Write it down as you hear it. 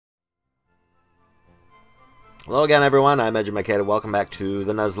Hello again, everyone. I'm Edumacated. Welcome back to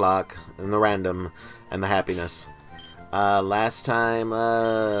the Nuzlocke and the Random and the Happiness. Last time,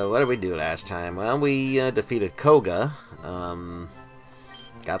 what did we do last time? Well, we defeated Koga.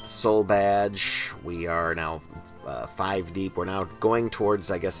 Got the Soul Badge. We are now 5 deep. We're now going towards,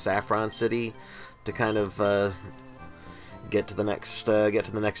 I guess, Saffron City to kind of get to the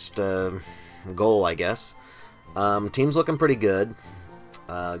next goal, I guess. Team's looking pretty good.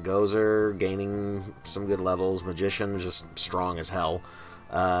 Gozer gaining some good levels. Magician just strong as hell.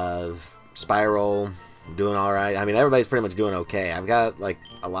 Spiral doing alright. I mean, everybody's pretty much doing okay. I've got like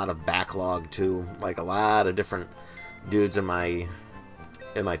a lot of backlog too. Like a lot of different dudes in my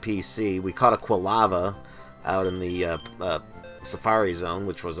PC. We caught a Quilava out in the Safari Zone,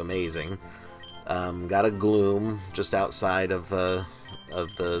 which was amazing. Got a Gloom just outside of the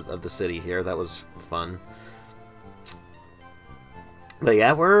city here. That was fun. But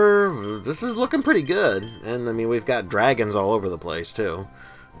yeah, this is looking pretty good. And I mean, we've got dragons all over the place too.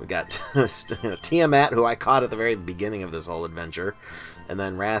 We got Tiamat, who I caught at the very beginning of this whole adventure, and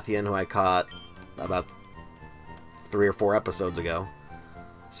then Rathian, who I caught about 3 or 4 episodes ago.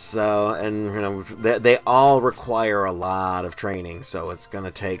 So, and you know, they all require a lot of training, so it's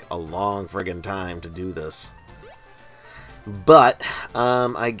gonna take a long friggin' time to do this. But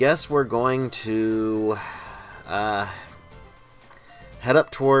I guess we're going to head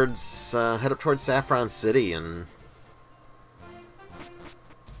up towards Saffron City. And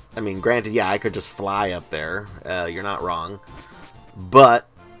I mean, granted, yeah, I could just fly up there. You're not wrong, but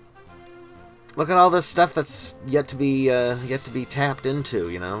look at all this stuff that's yet to be tapped into.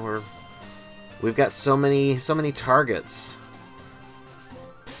 You know, we've got so many targets,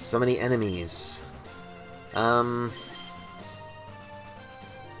 so many enemies.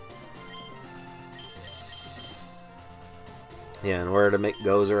 Yeah, in order to make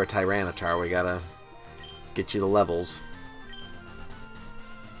Gozer a Tyranitar, we gotta get you the levels.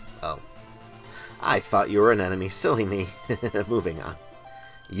 Oh. I thought you were an enemy. Silly me. Moving on.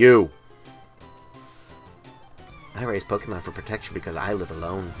 You! I raise Pokemon for protection because I live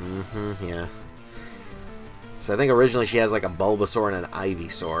alone. Yeah. So I think originally she has like a Bulbasaur and an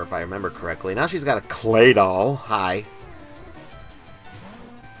Ivysaur, if I remember correctly. Now she's got a Claydol. Hi.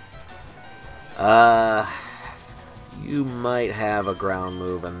 You might have a ground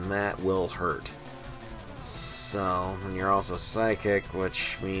move, and that will hurt. So, and you're also psychic,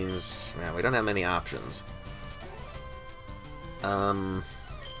 which means, yeah, we don't have many options.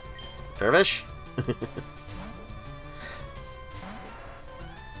 Dervish?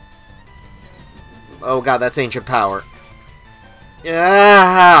 Oh god, that's ancient power.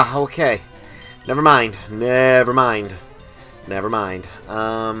 Yeah, okay. Never mind. Never mind. Never mind.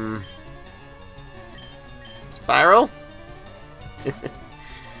 Spiral?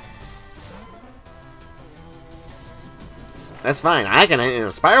 That's fine. I can, you know,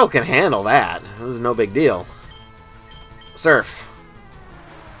 Spiral can handle that. It was no big deal. Surf.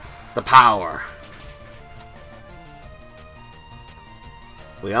 The power.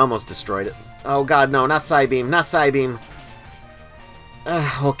 We almost destroyed it. Oh god, no, not Psybeam, not Psybeam.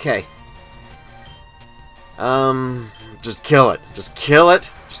 Okay. Just kill it. Just kill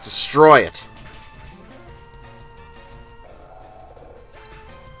it. Just destroy it.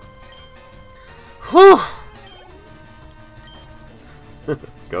 Whew!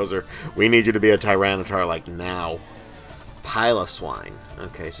 Gozer, we need you to be a Tyranitar, like, now. Piloswine.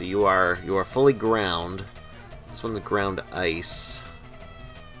 Okay, so you are fully ground. This one's ground ice.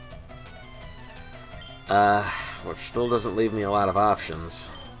 Which still doesn't leave me a lot of options.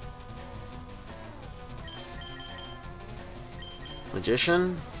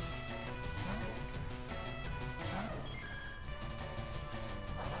 Magician?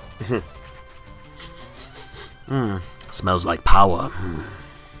 Smells like power.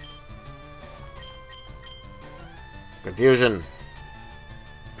 Confusion.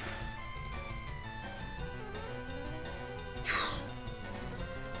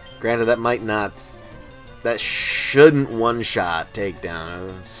 Granted, that might not... That shouldn't one-shot take down.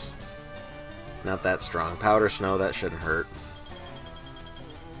 It's not that strong. Powder Snow, that shouldn't hurt.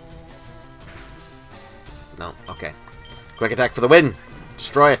 No, okay. Quick attack for the win!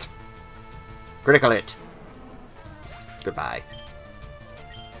 Destroy it! Critical it! Goodbye.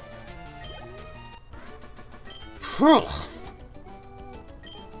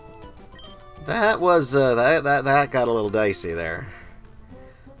 That was that got a little dicey there.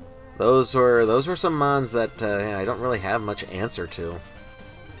 Those were some mons that I don't really have much answer to.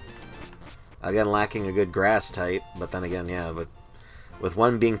 Again, lacking a good grass type, but then again, yeah, with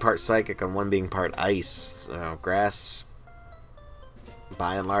one being part psychic and one being part ice, grass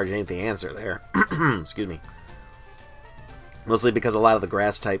by and large ain't the answer there. Excuse me. Mostly because a lot of the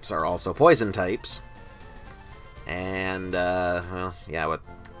grass types are also poison types. And, well, yeah,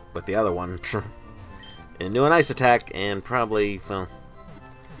 with the other one. Into an ice attack, and probably, well,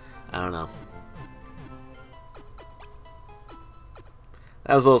 I don't know.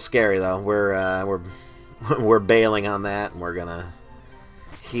 That was a little scary, though. We're bailing on that, and we're gonna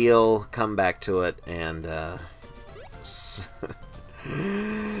heal, come back to it, and,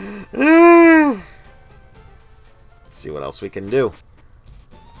 see what else we can do.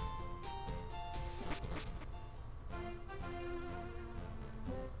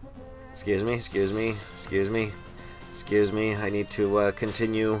 Excuse me, excuse me, excuse me, excuse me. I need to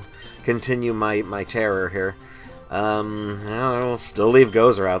continue my terror here. Well, still leave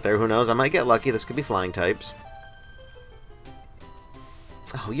Gozer out there. Who knows? I might get lucky. This could be flying types.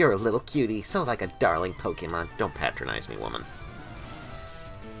 Oh, you're a little cutie. So like a darling Pokemon. Don't patronize me, woman.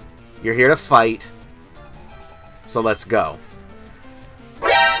 You're here to fight. So let's go.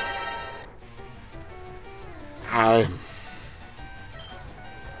 Hi.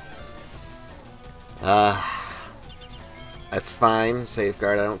 That's fine.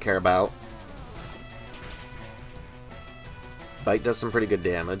 Safeguard I don't care about. Bite does some pretty good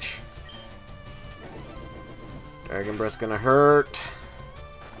damage. Dragon Breath's gonna hurt.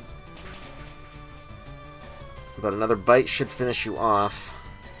 But another bite should finish you off.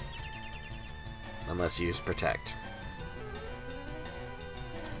 Unless you use Protect.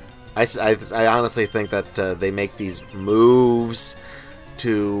 I honestly think that they make these moves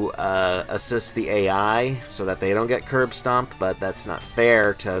to assist the AI so that they don't get curb stomped, but that's not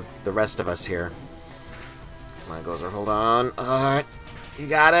fair to the rest of us here. Come on, Gozer, hold on. Alright. You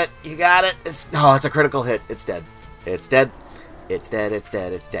got it. You got it. It's a critical hit. It's dead. It's dead. It's dead. It's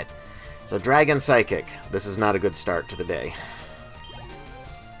dead. It's dead. So Dragon Psychic. This is not a good start to the day.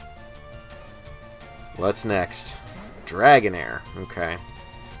 What's next? Dragonair. Okay.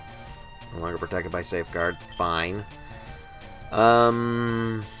 No longer protected by Safeguard. Fine.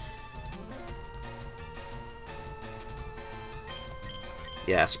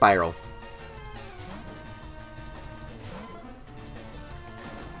 Yeah, Spiral.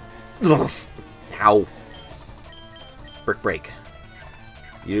 Ugh. Ow. Brick Break.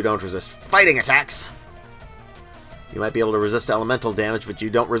 You don't resist fighting attacks. You might be able to resist elemental damage, but you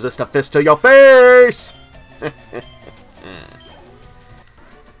don't resist a fist to your face!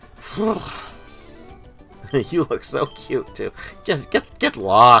 You look so cute, too. Just get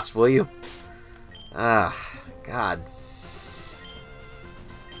lost, will you? Ah, God.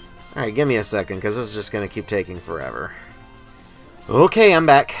 Alright, give me a second, because this is just going to keep taking forever. Okay, I'm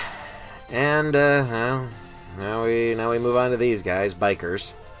back. And, well, now we move on to these guys,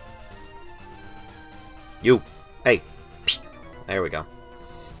 bikers. You. Hey. Psst. There we go.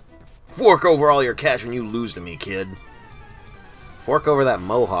 Fork over all your cash when you lose to me, kid. Fork over that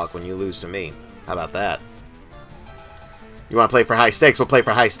mohawk when you lose to me. How about that? You want to play for high stakes? We'll play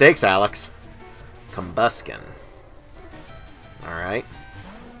for high stakes, Alex. Combuskin. Alright.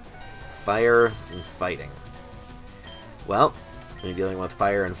 Fire and fighting. Well, when you're dealing with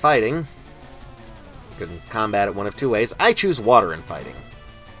fire and fighting, you can combat it one of two ways. I choose water and fighting.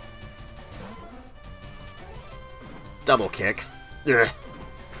 Double kick. Ugh.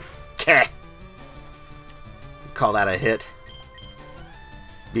 Keh. Call that a hit.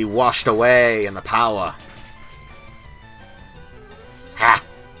 Be washed away in the power. Ha!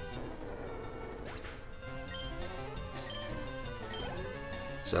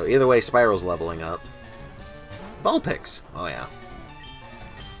 So either way, Spiral's leveling up. Vulpix. Oh yeah.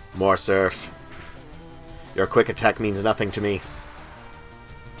 More Surf. Your quick attack means nothing to me.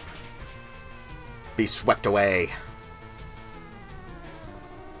 Be swept away.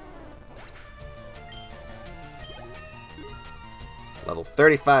 Level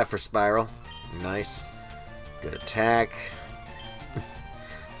 35 for Spiral. Nice. Good attack.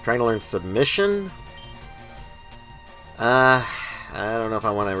 Trying to learn Submission. I don't know if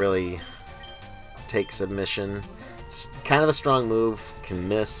I want to really take Submission. It's kind of a strong move. Can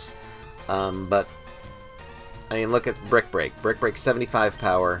miss. But, I mean, look at Brick Break. Brick Break 75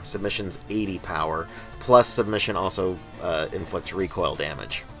 power. Submission's 80 power. Plus, Submission also inflicts recoil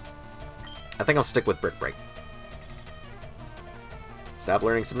damage. I think I'll stick with Brick Break. Stop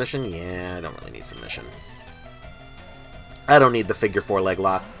learning Submission? Yeah, I don't really need Submission. I don't need the figure 4 leg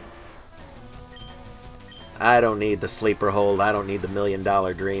lock. I don't need the sleeper hold. I don't need the $1 million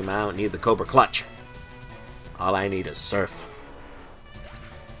dream. I don't need the Cobra Clutch. All I need is Surf.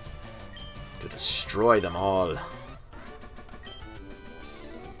 To destroy them all.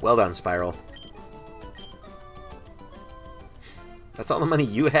 Well done, Spiral. That's all the money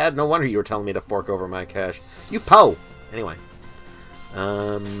you had? No wonder you were telling me to fork over my cash. You po! Anyway.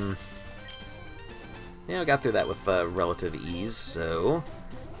 Yeah, I got through that with relative ease, so...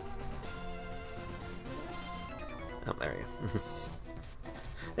 Oh, there you go.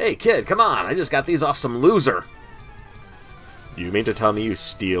 Hey, kid, come on! I just got these off some loser! You mean to tell me you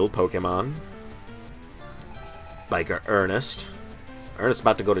steal Pokemon? Biker Ernest. Ernest's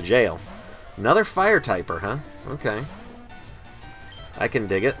about to go to jail. Another fire typer, huh? Okay. I can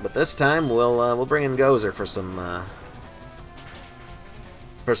dig it, but this time we'll bring in Gozer for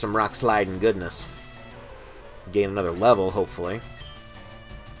some rock sliding goodness. Gain another level, hopefully.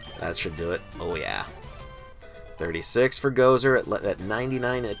 That should do it. Oh yeah. 36 for Gozer at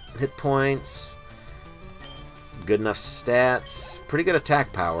 99 hit points. Good enough stats. Pretty good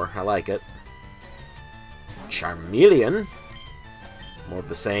attack power. I like it. Charmeleon. More of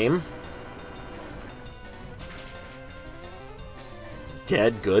the same.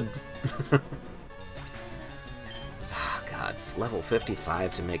 Dead. Good. Oh, God. Level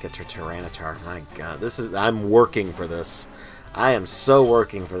 55 to make it to Tyranitar. My God. I'm working for this. I am so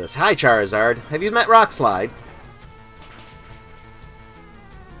working for this. Hi, Charizard. Have you met Rock Slide?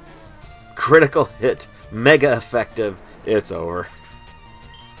 Critical hit. Mega effective. It's over.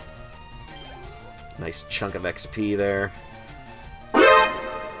 Nice chunk of XP there.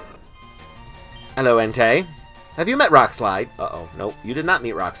 Hello, Entei. Have you met Rock Slide? Uh-oh. Nope, you did not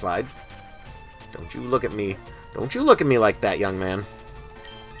meet Rock Slide. Don't you look at me. Don't you look at me like that, young man.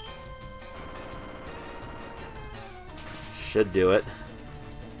 Should do it.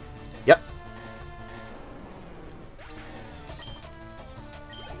 Yep.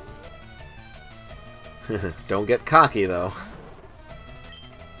 Don't get cocky, though.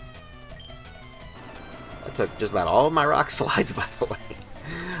 I took just about all of my Rock Slides, by the way.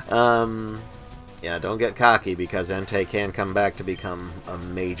 Yeah, don't get cocky, because Entei can come back to become a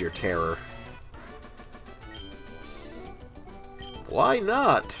major terror. Why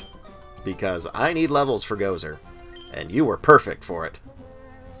not? Because I need levels for Gozer, and you were perfect for it.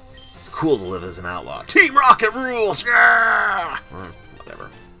 It's cool to live as an outlaw. Team Rocket rules! Yeah! Whatever.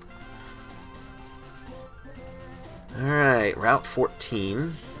 Alright, Route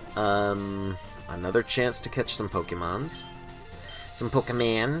 14. Another chance to catch some Pokemons. Some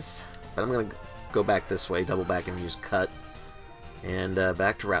Pokemans. But I'm going to go back this way, double back and use Cut. And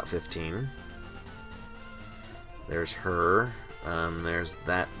back to Route 15. There's her. There's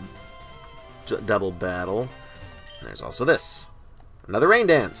that double battle. And there's also this. Another Rain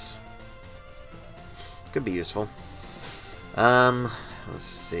Dance. Could be useful. Let's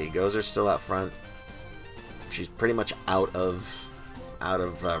see. Gozer's still out front. She's pretty much out of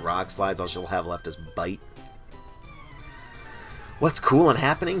Rock Slides. All she'll have left is Bite. What's cool and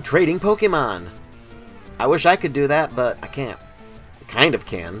happening? Trading Pokemon. I wish I could do that, but I can't. I kind of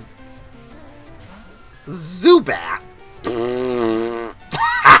can. Zubat.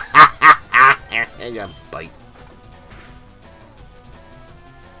 Yeah, Bite.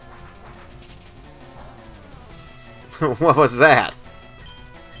 What was that?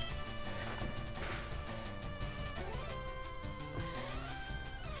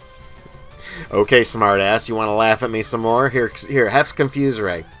 Okay, smartass, you want to laugh at me some more? Here, have Confuse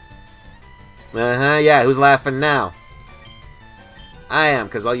Ray. Yeah, who's laughing now? I am,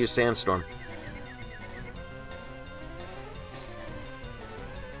 because I'll use Sandstorm.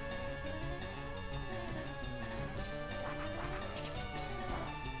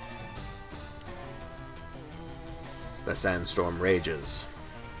 The Sandstorm rages.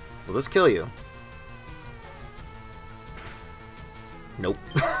 Will this kill you? Nope.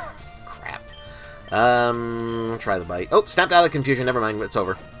 Crap. Try the Bite. Oh, snapped out of the confusion. Never mind. It's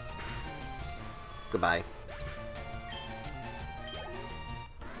over. Goodbye.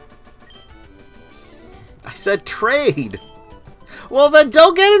 I said trade! Well, then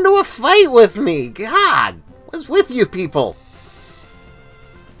don't get into a fight with me! God! What's with you people?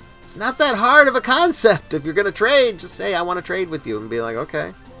 It's not that hard of a concept. If you're going to trade, just say, I want to trade with you. And be like,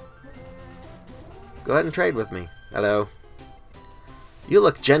 okay. Go ahead and trade with me. Hello. You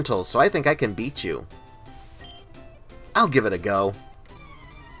look gentle, so I think I can beat you. I'll give it a go.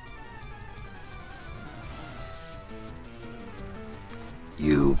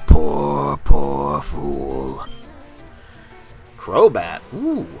 You poor, poor fool. Crobat.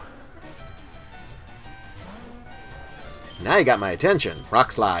 Ooh. Now you got my attention.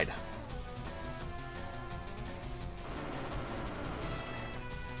 Rock Slide.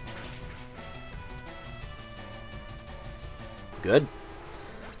 Good.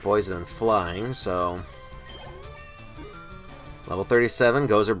 Poison and Flying, so... Level 37,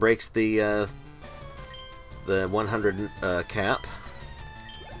 Gozer breaks the 100 cap.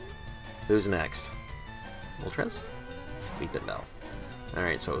 Who's next? Moltres? Beat the bell.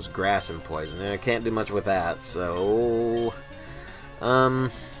 Alright, so it was grass and poison. I can't do much with that, so...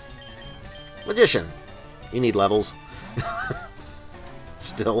 Magician. You need levels.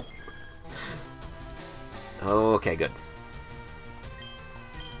 Still. Okay, good.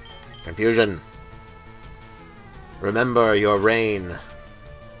 Confusion. Remember your reign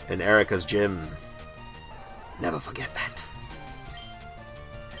in Erica's gym. Never forget that.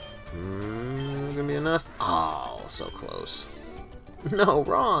 Gonna be enough? Oh, so close. No,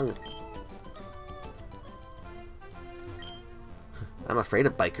 wrong. I'm afraid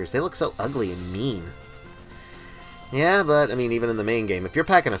of bikers. They look so ugly and mean. Yeah, but, I mean, even in the main game, if you're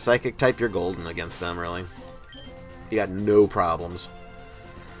packing a psychic type, you're golden against them, really. You got no problems.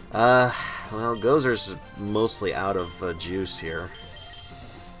 Well, Gozer's mostly out of juice here.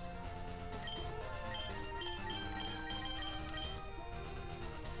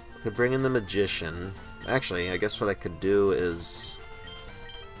 Could bring in the Magician. Actually, I guess what I could do is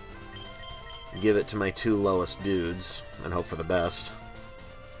give it to my two lowest dudes and hope for the best.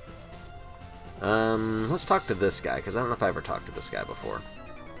 Let's talk to this guy, because I don't know if I ever talked to this guy before.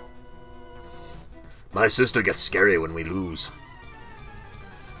 My sister gets scary when we lose.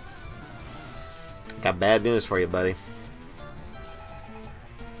 Got bad news for you, buddy.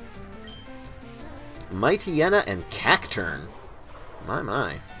 Mighty Yenna and Cacturn.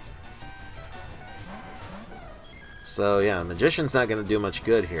 My. So, yeah, Magician's not going to do much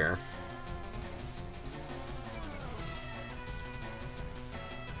good here.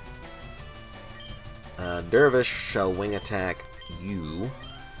 Dervish shall wing attack you.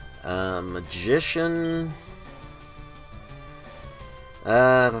 Magician...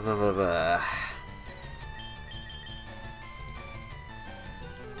 I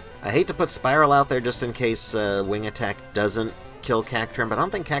hate to put Spiral out there just in case wing attack doesn't kill Cacturn, but I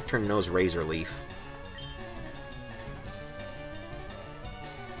don't think Cacturn knows Razor Leaf.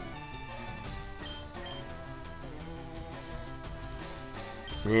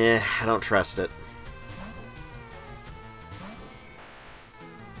 Yeah, I don't trust it.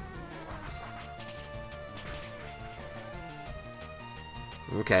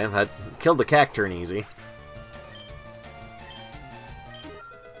 Okay, that killed the Cacturn easy.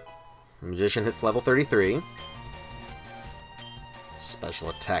 Magician hits level 33. Special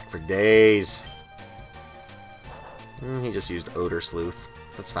attack for days. He just used Odor Sleuth.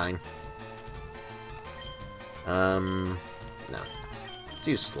 That's fine. No. Let's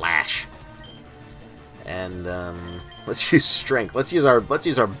use Slash. And let's use Strength. Let's use our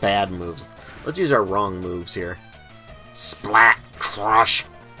bad moves. Let's use our wrong moves here. Splat, Crush,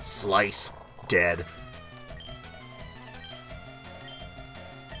 Slice, Dead.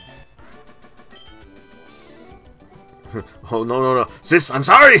 Oh, no. Sis, I'm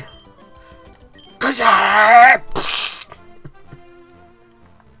sorry!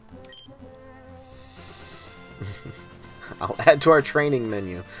 I'll add to our training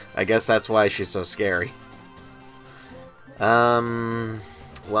menu. I guess that's why she's so scary. Well,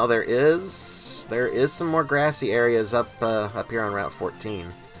 there is some more grassy areas up here on Route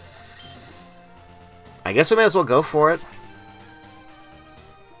 14. I guess we might as well go for it.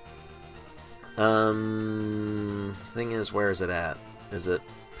 Thing is, where is it at? Is it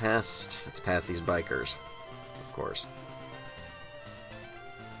past? It's past these bikers, of course.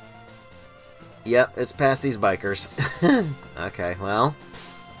 Yep, it's past these bikers. Okay, well.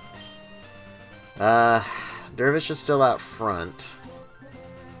 Dervish is still out front.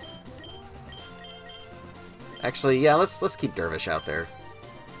 Actually, yeah, let's keep Dervish out there.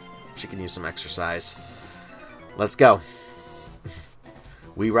 She can use some exercise. Let's go.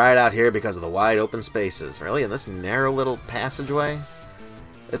 We ride out here because of the wide open spaces. Really? In this narrow little passageway?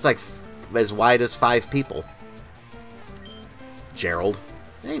 It's like as wide as 5 people. Gerald.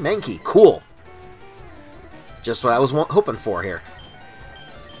 Hey, Mankey. Cool. Just what I was hoping for here.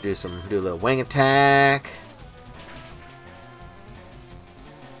 Do a little wing attack.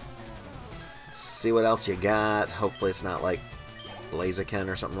 See what else you got. Hopefully it's not like Blaziken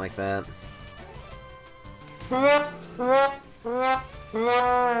or something like that.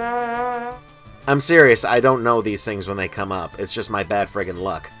 I'm serious, I don't know these things when they come up. It's just my bad friggin'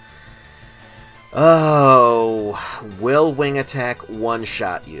 luck. Oh, will wing attack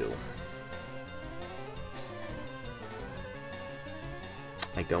one-shot you?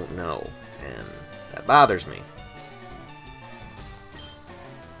 I don't know, and that bothers me.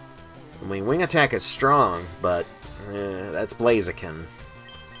 I mean, wing attack is strong, but that's Blaziken.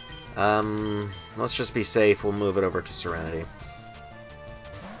 Let's just be safe. We'll move it over to Serenity.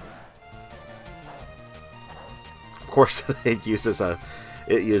 Of course, it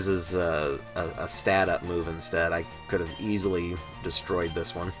It uses a stat up move instead. I could have easily destroyed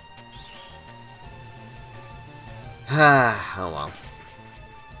this one. Oh well.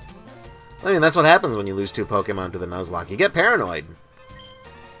 I mean, that's what happens when you lose 2 Pokemon to the Nuzlocke. You get paranoid.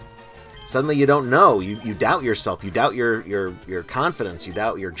 Suddenly you don't know. You doubt yourself. You doubt your confidence. You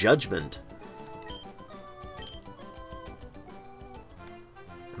doubt your judgment.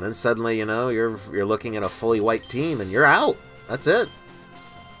 And then suddenly, you know, you're looking at a fully white team and you're out. That's it.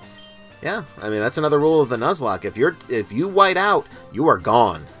 Yeah, I mean, that's another rule of the Nuzlocke. If you white out, you are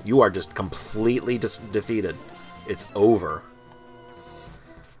gone. You are just completely defeated. It's over.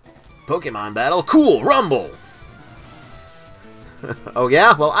 Pokemon battle, cool, Rumble! Oh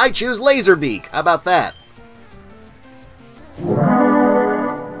yeah? Well, I choose Laserbeak. How about that?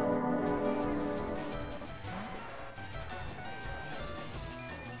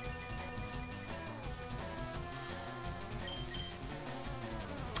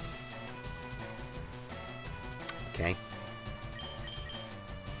 Okay.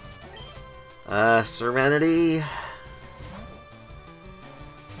 Serenity.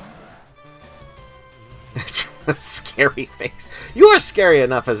 Scary face. You are scary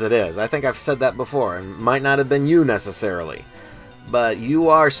enough as it is. I think I've said that before, and might not have been you necessarily. But you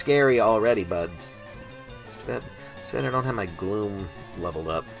are scary already, bud. It's too bad I don't have my Gloom leveled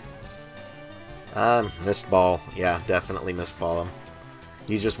up. Missed Ball. Yeah, definitely Missed Ball him.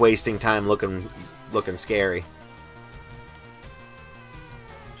 He's just wasting time looking scary.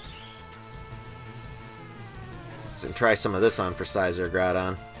 So try some of this on for Sizer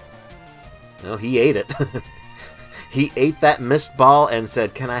Groudon. No, he ate it. He ate that Missed Ball and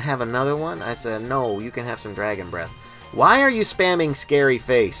said, "Can I have another one?" I said, "No, you can have some Dragon Breath." Why are you spamming Scary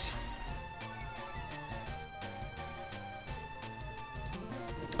Face?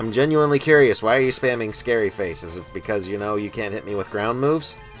 I'm genuinely curious. Why are you spamming Scary Face? Is it because, you know, you can't hit me with ground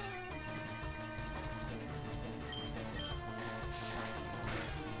moves?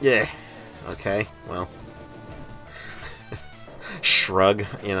 Yeah. Okay, well. Shrug,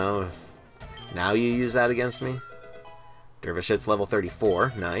 you know. Now you use that against me? Dervish hits level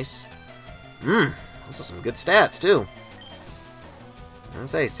 34. Nice. Those are some good stats, too. I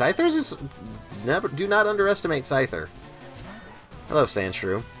say, Scythers is... do not underestimate Scyther. Hello,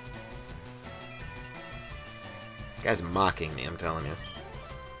 Sandshrew. This guy's mocking me, I'm telling you.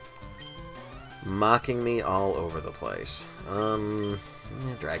 Mocking me all over the place. Yeah,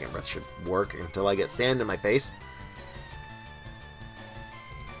 Dragon Breath should work until I get sand in my face.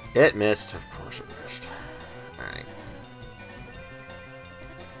 It missed. Of course it missed. Alright.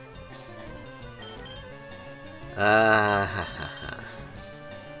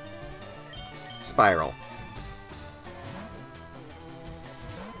 Spiral.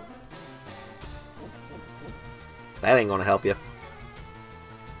 That ain't gonna help you.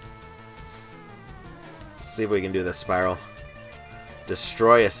 See if we can do this, Spiral.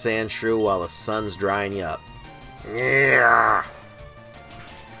 Destroy a Sandshrew while the sun's drying you up. Yeah.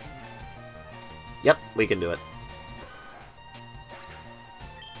 Yep, we can do it.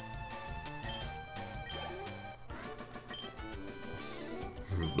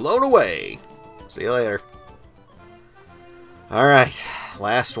 Blown away. See you later. Alright,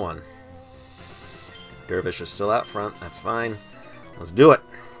 last one. Dervish is still out front. That's fine. Let's do it.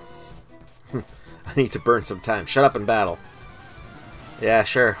 I need to burn some time. Shut up and battle. Yeah,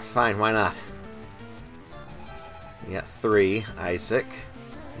 sure. Fine, why not? We got 3. Isaac.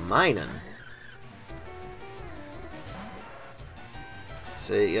 Minun.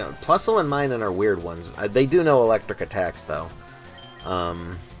 See, you know, Plusle and Minun are weird ones. They do know electric attacks, though.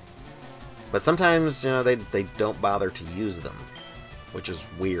 But sometimes, you know, they don't bother to use them, which is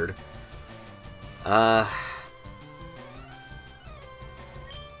weird.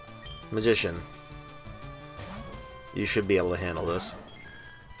 Magician. You should be able to handle this.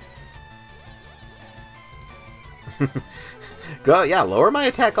 Go, yeah, lower my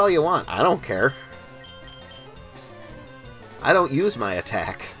attack all you want. I don't care. I don't use my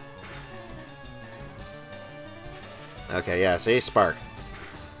attack. Okay, yeah, see? Spark.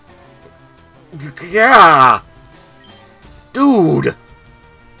 Yeah! Dude!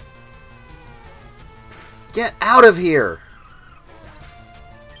 Get out of here!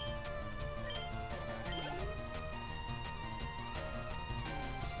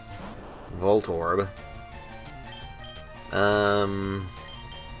 Voltorb.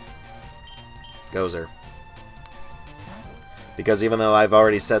 Gozer. Because even though I've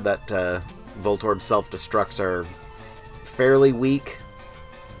already said that Voltorb self-destructs are fairly weak,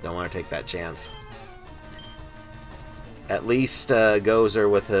 don't want to take that chance. At least Gozer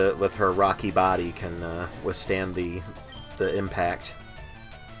with her rocky body can withstand the impact.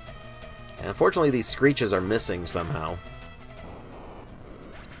 And unfortunately, these screeches are missing somehow.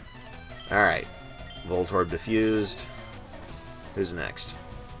 Alright. Voltorb diffused. Who's next?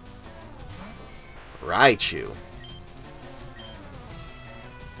 Raichu.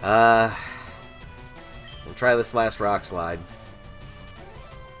 We'll try this last rock slide.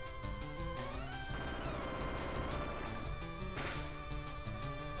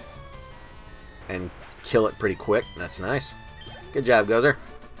 And kill it pretty quick. That's nice. Good job, Gozer.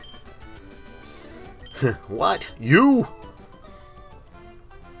 What? You?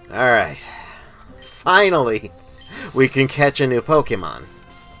 Alright. Finally, we can catch a new Pokemon.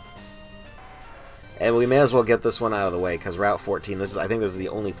 And we may as well get this one out of the way, because Route 14, I think this is the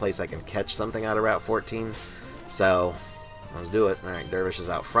only place I can catch something out of Route 14. So, let's do it. Alright, Dervish is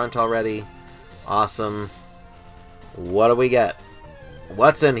out front already. Awesome. What do we get?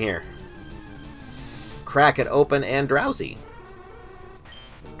 What's in here? Crack it open and Drowsy.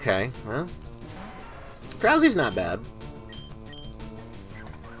 Okay, well, Drowsy's not bad.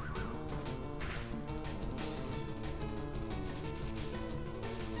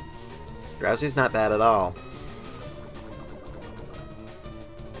 Drowsy's not bad at all.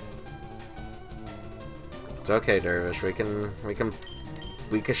 It's okay, Dervish.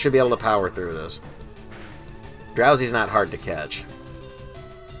 We should be able to power through this. Drowsy's not hard to catch.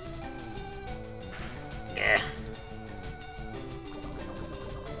 Yeah.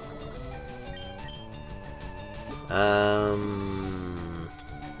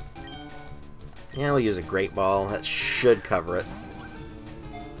 Yeah, we'll use a Great Ball. That should cover it.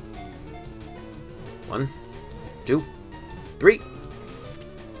 1, 2, 3.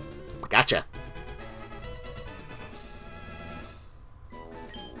 Gotcha.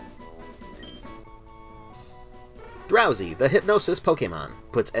 Drowsy, the hypnosis Pokemon,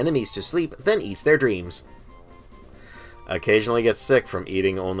 puts enemies to sleep, then eats their dreams. Occasionally gets sick from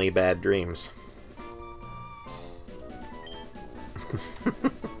eating only bad dreams.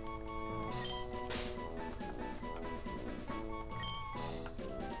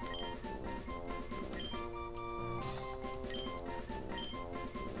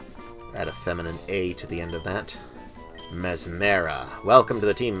 Add a feminine A to the end of that. Mesmera. Welcome to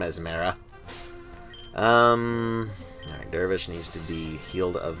the team, Mesmera. Alright, Dervish needs to be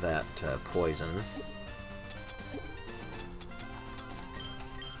healed of that poison.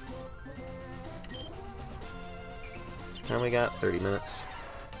 Time we got 30 minutes.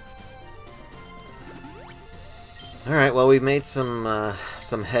 Alright, well, we've made some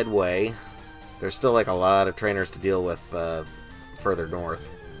headway. There's still like a lot of trainers to deal with further north.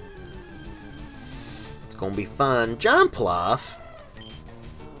 It's gonna be fun. Jumpluff?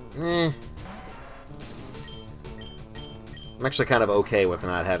 Eh. I'm actually kind of okay with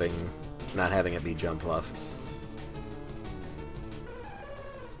not having it be Jumpluff.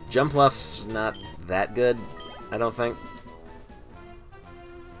 Jumpluff's not that good, I don't think.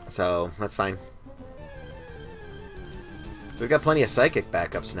 So, that's fine. We've got plenty of psychic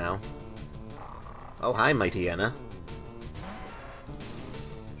backups now. Oh, hi, Mighty Anna.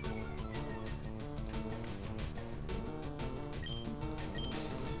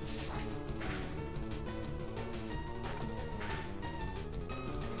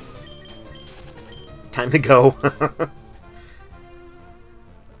 Time to go.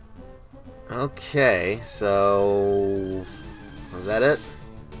 Okay, so... was that it?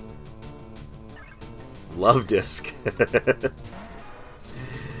 Love Disc.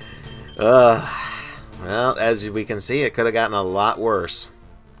 Well, as we can see, it could have gotten a lot worse.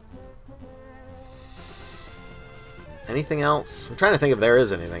 Anything else? I'm trying to think if there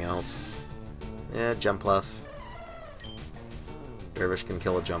is anything else. Yeah, Jumpluff. Dervish can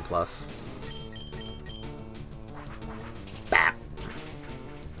kill a Jumpluff. Bap!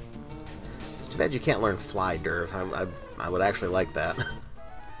 It's too bad you can't learn Fly, Derv. I would actually like that.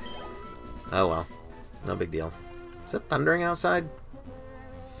 Oh well. No big deal. Is it thundering outside?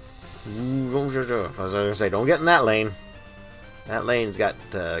 I was gonna say, don't get in that lane. That lane's got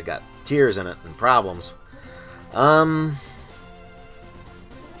tears in it and problems. I'm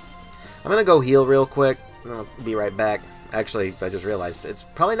gonna go heal real quick. I'll be right back. Actually, I just realized it's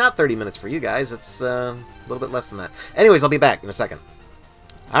probably not 30 minutes for you guys. It's a little bit less than that. Anyways, I'll be back in a second.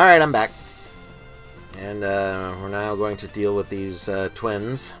 Alright, I'm back. And we're now going to deal with these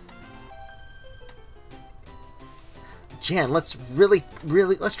twins. Jan, let's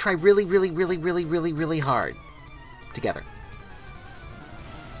try really hard together.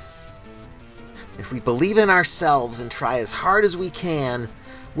 If we believe in ourselves and try as hard as we can,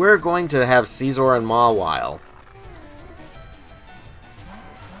 we're going to have Caesar and Mawile.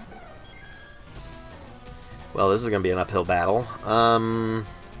 Well, this is going to be an uphill battle.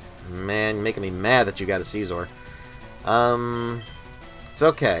 Man, you're making me mad that you got a Caesar. It's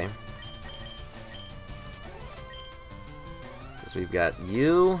okay. Because we've got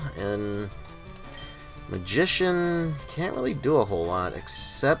you, and Magician can't really do a whole lot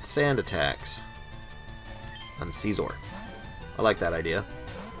except sand attacks on Caesar. I like that idea.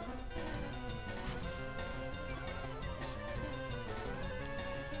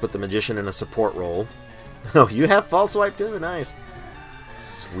 Put the Magician in a support role. Oh, you have False Swipe too? Nice.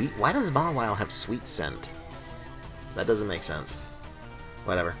 Sweet. Why does Mawile have Sweet Scent? That doesn't make sense.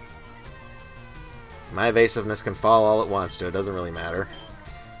 Whatever. My evasiveness can fall all it wants to. It doesn't really matter.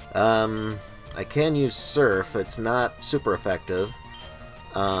 I can use Surf. It's not super effective.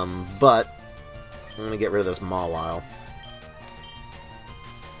 But I'm going to get rid of this Mawile.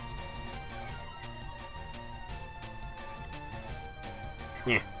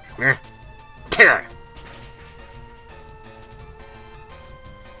 Yeah.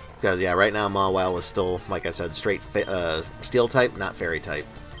 Because, yeah, right now Mawile is still, like I said, straight Steel type, not Fairy type.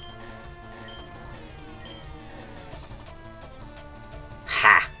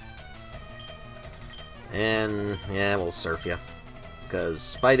 Ha! And, yeah, we'll Surf you.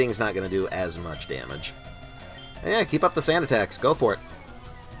 Because fighting's not going to do as much damage. And yeah, keep up the sand attacks. Go for it.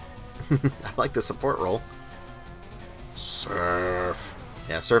 I like the support roll. Surf.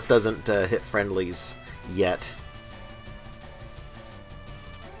 Yeah, Surf doesn't hit friendlies yet.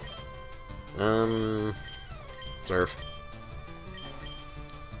 Surf.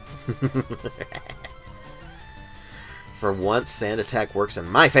 For once, sand attack works in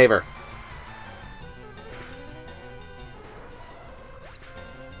my favor.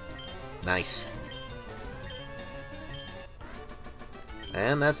 Nice.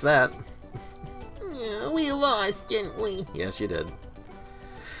 And that's that. Yeah, we lost, didn't we? Yes, you did.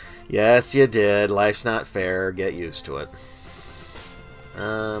 Yes, you did. Life's not fair. Get used to it.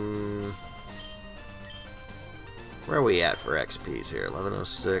 Where are we at for XPs here?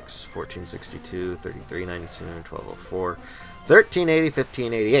 1106, 1462, 3392, 1204, 1380,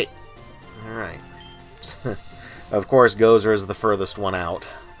 1588. Alright. Of course, Gozer is the furthest one out.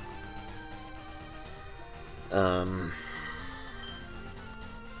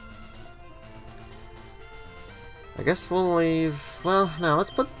 I guess we'll leave... Well, no,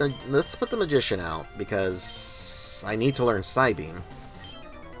 let's put the Magician out, because I need to learn Psybeam.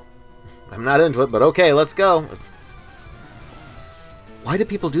 I'm not into it, but okay, let's go. Why do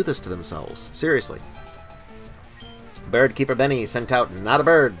people do this to themselves? Seriously. Bird Keeper Benny sent out not a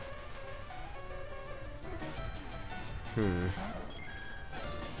bird. I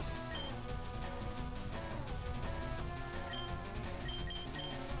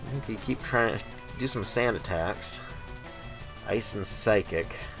think you keep trying to do some sand attacks. Ice and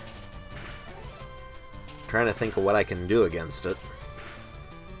Psychic. Trying to think of what I can do against it.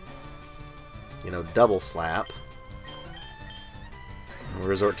 You know, Double Slap. We'll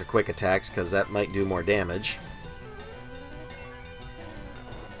resort to quick attacks because that might do more damage.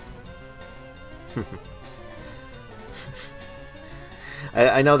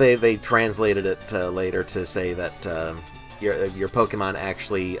 I know they translated it later to say that your Pokemon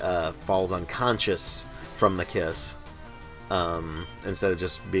actually falls unconscious from the kiss, instead of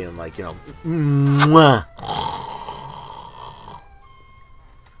just being like, you know, mwah.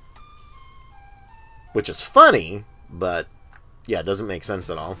 Which is funny, but yeah, it doesn't make sense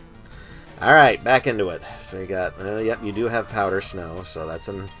at all. Alright, back into it. So you got, yep, you do have Powder Snow, so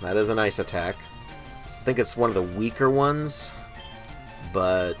that is a nice attack. I think it's one of the weaker ones,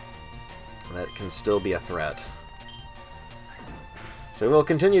 but that can still be a threat. So we'll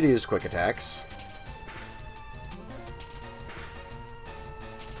continue to use quick attacks.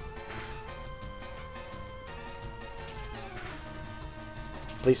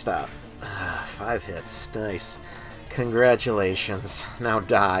 Please stop. 5 hits. Nice. Congratulations. Now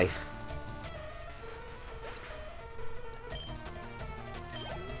die.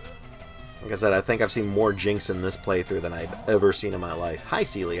 Like I said, I think I've seen more Jinx in this playthrough than I've ever seen in my life. Hi,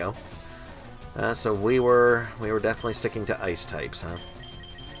 Celio. So we were definitely sticking to ice types, huh?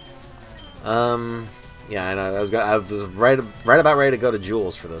 Yeah, I know. I was right about ready to go to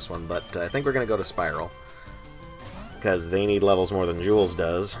Jules for this one, but I think we're gonna go to Spiral because they need levels more than Jules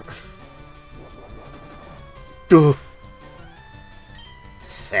does. Duh.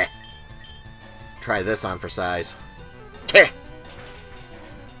 Feh. Try this on for size. Teh.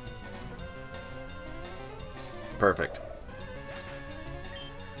 Perfect.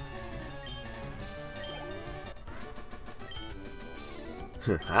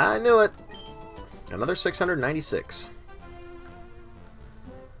 I knew it. Another 696.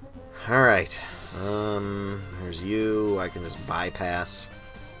 Alright. Here's you. I can just bypass.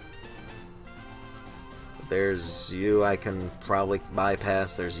 There's you I can probably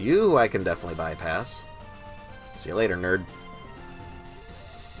bypass. There's you who I can definitely bypass. See you later, nerd.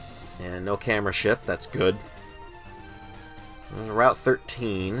 And no camera shift. That's good. Route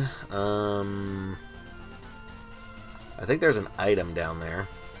 13. I think there's an item down there.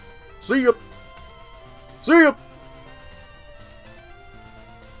 See ya! See ya!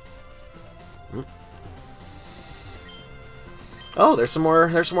 Oh, there's some more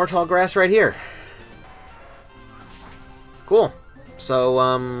tall grass right here. Cool. So,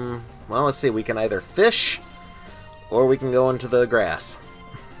 well, let's see. We can either fish or we can go into the grass.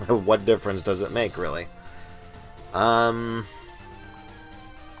 What difference does it make, really? Yeah,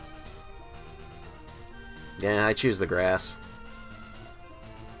 I choose the grass.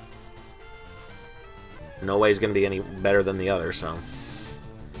 No way is going to be any better than the other, so.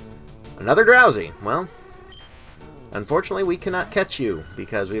 Another drowsy. Well, unfortunately, we cannot catch you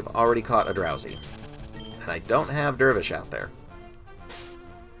because we've already caught a drowsy. And I don't have Dervish out there.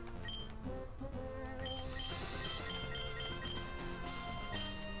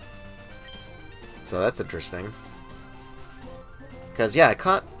 So that's interesting. Because, yeah, I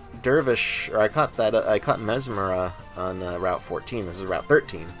caught Dervish, or I caught Mesmera on Route 14. This is Route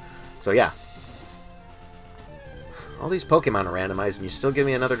 13. So, yeah. All these Pokemon are randomized, and you still give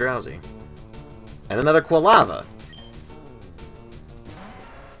me another drowsy. And another Quilava.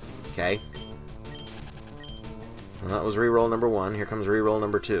 Okay. Well, that was reroll number 1. Here comes reroll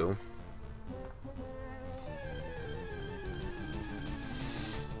number 2.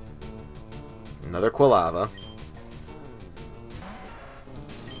 Another Quilava.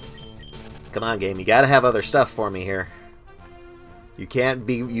 Come on, game. You gotta have other stuff for me here. You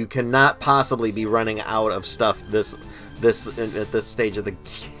cannot possibly be running out of stuff at this stage of the...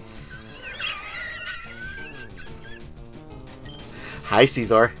 Hi,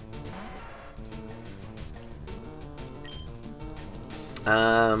 Caesar.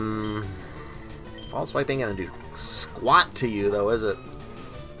 False Swipe ain't gonna do squat to you, though, is it?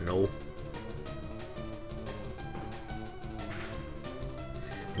 No.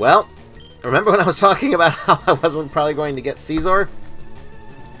 Well, remember when I was talking about how I wasn't probably going to get Caesar?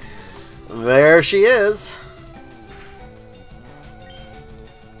 There she is.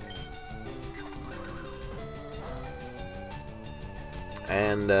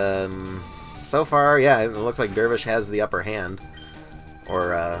 And, so far, yeah, it looks like Dervish has the upper hand.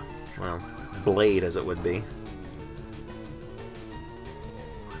 Or, well, blade, as it would be.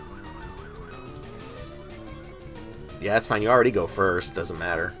 Yeah, that's fine. You already go first. Doesn't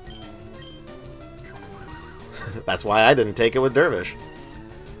matter. That's why I didn't take it with Dervish.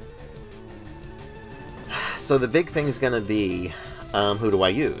 So the big thing's going to be, who do I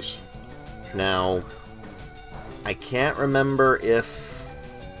use? Now, I can't remember if...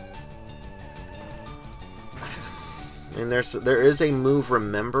 I mean, there is a move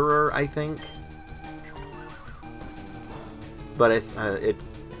Rememberer, I think. But it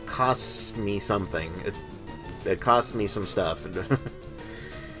costs me something. It costs me some stuff. To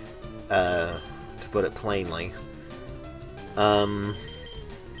put it plainly.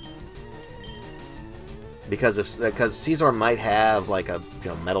 Because Caesar might have like a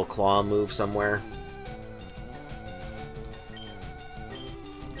Metal Claw move somewhere.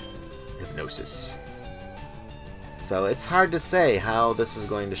 Hypnosis. So it's hard to say how this is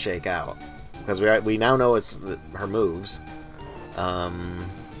going to shake out because we now know it's her moves. All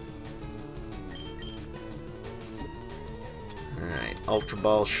right, Ultra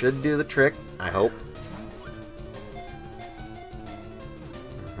Ball should do the trick. I hope.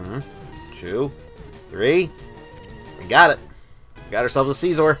 2, 3. We got it. We got ourselves a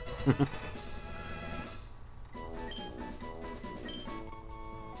Caesar.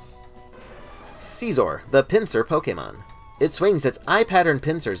 Caesar, the pincer Pokemon. It swings its eye-pattern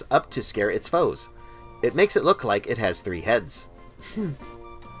pincers up to scare its foes. It makes it look like it has 3 heads.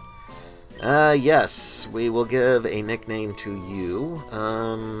 Yes, we will give a nickname to you.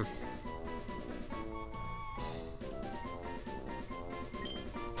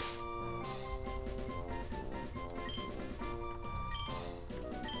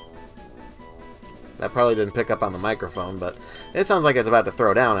 That probably didn't pick up on the microphone, but it sounds like it's about to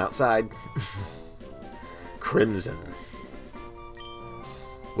throw down outside. Crimson.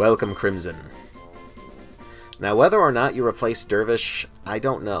 Welcome, Crimson. Now, whether or not you replace Dervish, I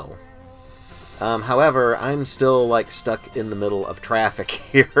don't know. However, I'm still, like, stuck in the middle of traffic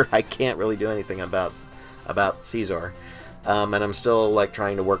here. I can't really do anything about Caesar. And I'm still, like,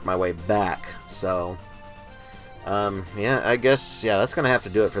 trying to work my way back, so... yeah, I guess, yeah, that's going to have to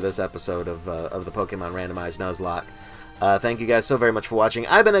do it for this episode of the Pokemon Randomized Nuzlocke. Thank you guys so very much for watching.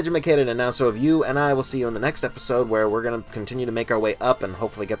 I've been Edumacated, and now so have you, and I will see you in the next episode where we're going to continue to make our way up and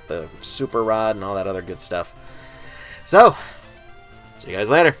hopefully get the super rod and all that other good stuff. So, see you guys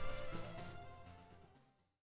later.